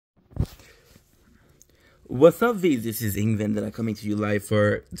What's up, V's? This is England that I'm coming to you live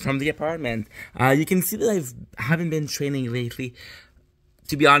from the apartment. You can see that I haven't been training lately.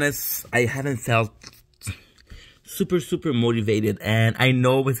 To be honest, I haven't felt super motivated, and I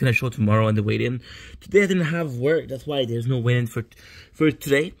know it's gonna show tomorrow on the weigh-in. Today I didn't have work, that's why there's no weigh-in for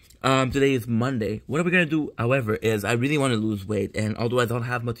today. Today is Monday. What we're gonna do, however, is I really want to lose weight, and although I don't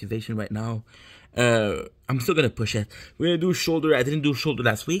have motivation right now, I'm still gonna push it. We're gonna do shoulder. I didn't do shoulder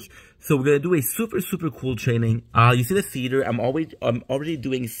last week, so we're gonna do a super cool training. You see the theater? I'm already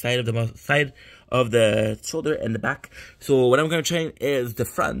doing side of the shoulder and the back. So what I'm gonna train is the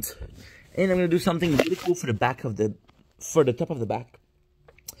front, and I'm gonna do something really cool for the top of the back,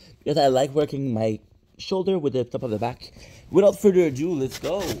 because I like working my shoulder with the top of the back. Without further ado, let's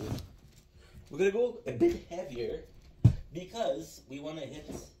go. We're gonna go a bit heavier because we want to hit.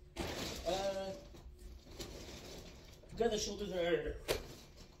 Because the shoulders are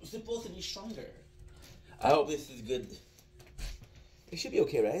supposed to be stronger. I hope this is good. It should be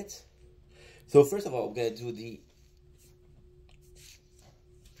okay, right? So first of all, we're gonna do the